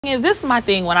Yeah, this is my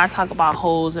thing when I talk about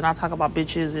hoes and I talk about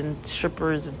bitches and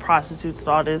strippers and prostitutes and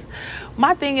all this.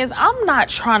 My thing is, I'm not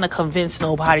trying to convince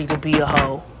nobody to be a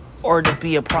hoe or to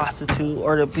be a prostitute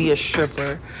or to be a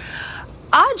stripper.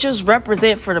 I just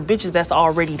represent for the bitches that's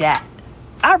already that.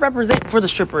 I represent for the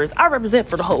strippers, I represent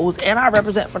for the hoes, and I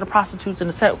represent for the prostitutes and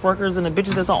the sex workers and the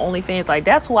bitches that's on OnlyFans. Like,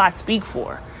 that's who I speak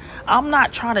for. I'm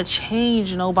not trying to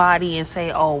change nobody and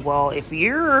say, oh, well, if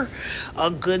you're a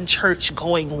good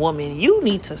church-going woman, you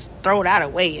need to throw that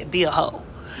away and be a hoe.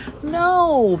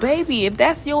 No, baby, if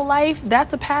that's your life,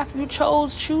 that's the path you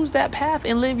chose, choose that path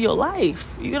and live your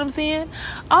life. You get what I'm saying?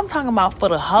 I'm talking about for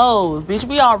the hoes, bitch.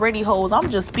 We already hoes. I'm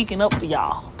just speaking up for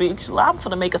y'all, bitch. I'm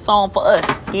finna make a song for us,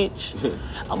 bitch.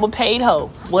 I'm a paid hoe,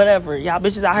 whatever. Y'all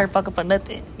bitches out here fucking for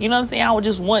nothing. You know what I'm saying? I would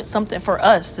just want something for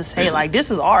us to say, like,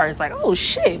 this is ours. Like, oh,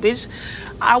 shit, bitch.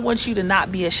 I want you to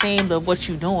not be ashamed of what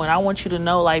you're doing. I want you to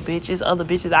know, like, bitch, there's other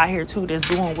bitches out here, too, that's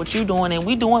doing what you doing, and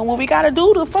we doing what we gotta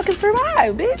do to fucking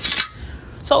survive, bitch.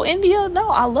 So India, no,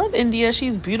 I love India.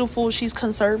 She's beautiful. She's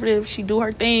conservative. She do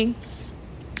her thing.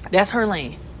 That's her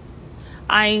lane.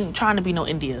 I ain't trying to be no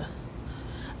India.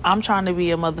 I'm trying to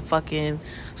be a motherfucking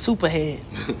superhead,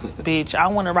 bitch. I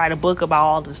want to write a book about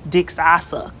all the dicks I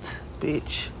sucked,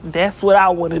 bitch. That's what I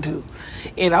want to do.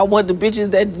 And I want the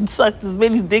bitches that sucked as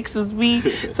many dicks as me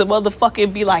to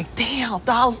motherfucking be like, damn,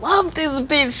 I love this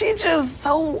bitch. She just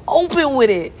so open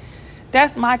with it.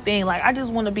 That's my thing. Like, I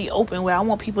just want to be open with. I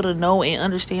want people to know and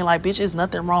understand, like, bitch, there's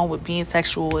nothing wrong with being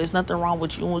sexual. There's nothing wrong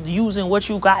with you using what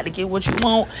you got to get what you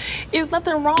want. It's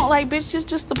nothing wrong. Like, bitch, it's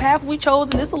just the path we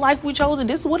chose, and this is the life we chose, and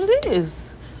this is what it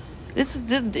is.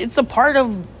 It's a part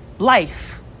of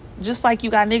life. Just like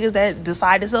you got niggas that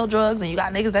decide to sell drugs, and you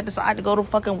got niggas that decide to go to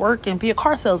fucking work and be a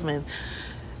car salesman.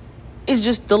 It's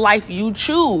just the life you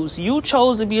choose. You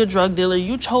chose to be a drug dealer.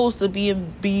 You chose to be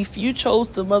in beef. You chose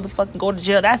to motherfucking go to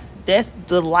jail. That's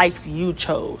the life you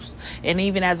chose. And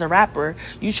even as a rapper,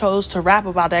 you chose to rap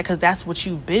about that because that's what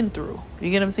you've been through. You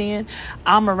get what I'm saying?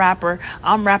 I'm a rapper.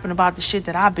 I'm rapping about the shit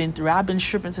that I've been through. I've been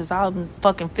stripping since I was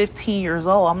fucking 15 years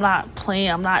old. I'm not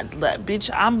playing. I'm not,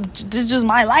 bitch. This is just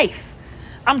my life.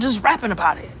 I'm just rapping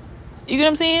about it. You get what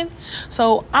I'm saying?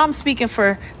 So I'm speaking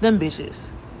for them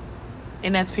bitches.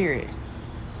 And that's period.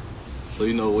 So,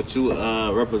 you know, what you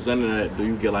representing that, do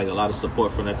you get, like, a lot of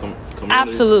support from that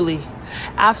community?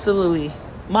 Absolutely.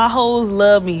 My hoes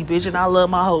love me, bitch, and I love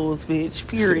my hoes, bitch,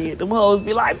 period. Them hoes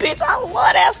be like, bitch, I love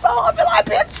that song. I be like,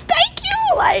 bitch, thank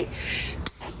you. Like,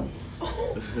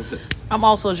 I'm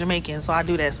also Jamaican, so I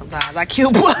do that sometimes. I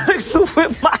kill bugs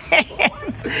with my hands.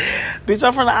 Bitch,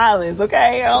 I'm from the islands,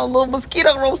 okay? A little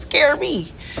mosquito don't scare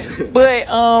me. But,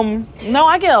 no,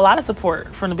 I get a lot of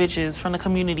support from the bitches, from the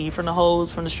community, from the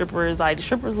hoes, from the strippers. Like, the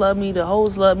strippers love me, the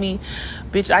hoes love me.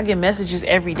 Bitch, I get messages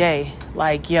every day.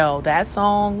 Like, yo, that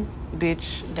song,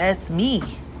 bitch, that's me.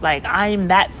 Like, I'm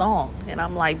that song. And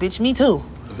I'm like, bitch, me too.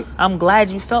 I'm glad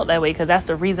you felt that way because that's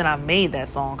the reason I made that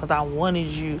song. Because I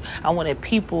wanted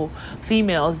people,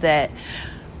 females that...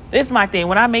 This is my thing.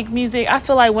 When I make music, I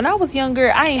feel like when I was younger,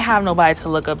 I ain't have nobody to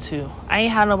look up to. I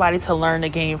ain't have nobody to learn the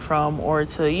game from or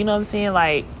to, you know what I'm saying?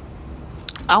 Like,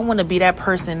 I want to be that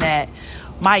person that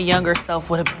my younger self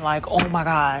would have been like, oh my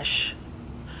gosh,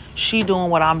 she doing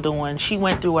what I'm doing. She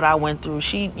went through what I went through.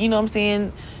 She, you know what I'm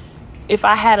saying? If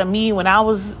I had a me when I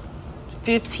was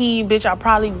 15, bitch, I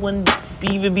probably wouldn't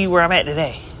even be where I'm at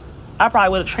today. I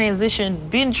probably would have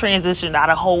been transitioned out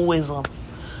of hoism.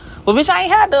 But bitch, I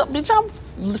ain't had to, bitch, I'm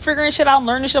figuring shit out,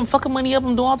 learning shit, I'm fucking money up,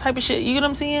 I'm doing all type of shit, you know what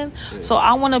I'm saying? Yeah. So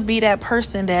I want to be that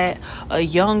person that a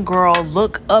young girl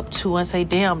look up to and say,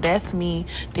 damn, that's me.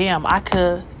 Damn, I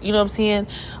could, you know what I'm saying,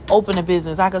 open a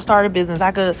business, I could start a business,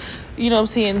 I could, you know what I'm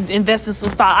saying, invest in some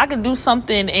stock, I could do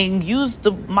something and use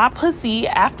my pussy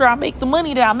after I make the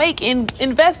money that I make and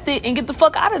invest it and get the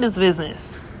fuck out of this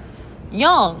business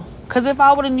young. Because if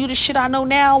I would have knew the shit I know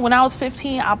now when I was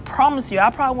 15, I promise you, I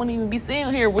probably wouldn't even be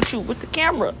sitting here with you, with the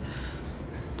camera.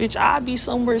 Bitch, I'd be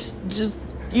somewhere just,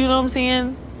 you know what I'm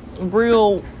saying?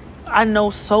 Real, I know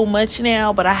so much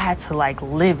now, but I had to, like,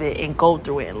 live it and go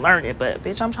through it and learn it. But,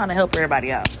 bitch, I'm trying to help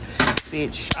everybody out.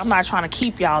 Bitch, I'm not trying to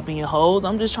keep y'all being hoes.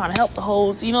 I'm just trying to help the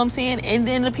hoes, you know what I'm saying? And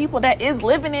then the people that is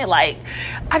living it, like,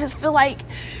 I just feel like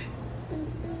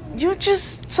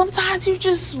sometimes you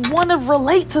just want to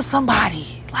relate to somebody.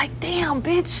 Like, damn,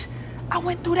 bitch, I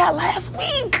went through that last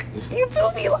week. You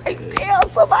feel me? Like, damn,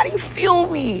 somebody feel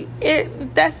me.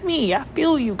 That's me. I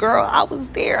feel you, girl. I was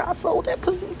there. I sold that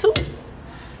pussy too.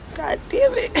 God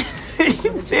damn it.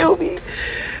 You feel me?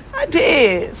 I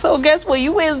did. So guess what?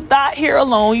 You ain't not here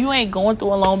alone. You ain't going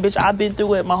through alone, bitch. I've been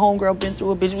through it. My homegirl been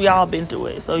through it, bitch. We all been through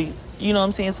it. So You know what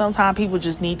I'm saying? Sometimes people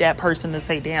just need that person to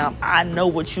say, damn, I know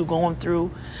what you're going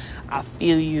through. I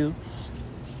feel you.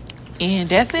 And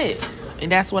that's it.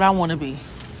 And that's what I want to be.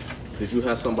 Did you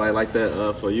have somebody like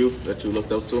that for you that you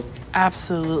looked up to?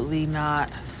 Absolutely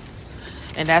not.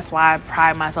 And that's why I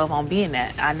pride myself on being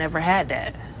that. I never had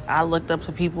that. I looked up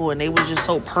to people and they were just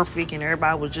so perfect and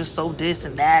everybody was just so this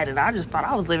and that. And I just thought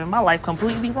I was living my life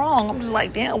completely wrong. I'm just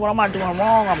like, damn, what am I doing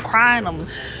wrong? I'm crying.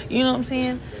 You know what I'm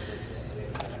saying?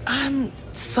 I'm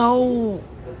so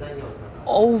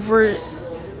over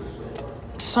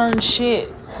certain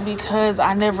shit because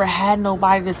I never had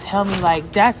nobody to tell me,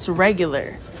 like, that's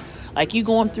regular. Like, you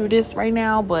going through this right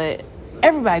now, but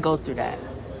everybody goes through that.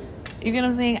 You get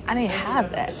what I'm saying? I didn't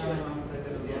have that.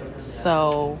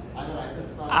 So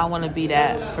I want to be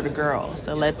that for the girls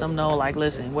to let them know, like,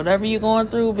 listen, whatever you're going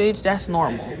through, bitch, that's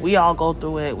normal. We all go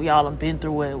through it. We all have been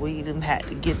through it. We didn't have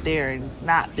to get there and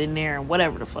not been there and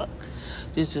whatever the fuck.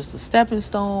 It's just a stepping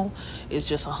stone. It's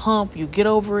just a hump. You get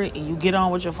over it and you get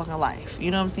on with your fucking life. You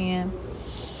know what I'm saying?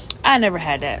 I never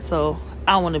had that. So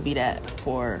I want to be that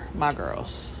for my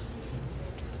girls.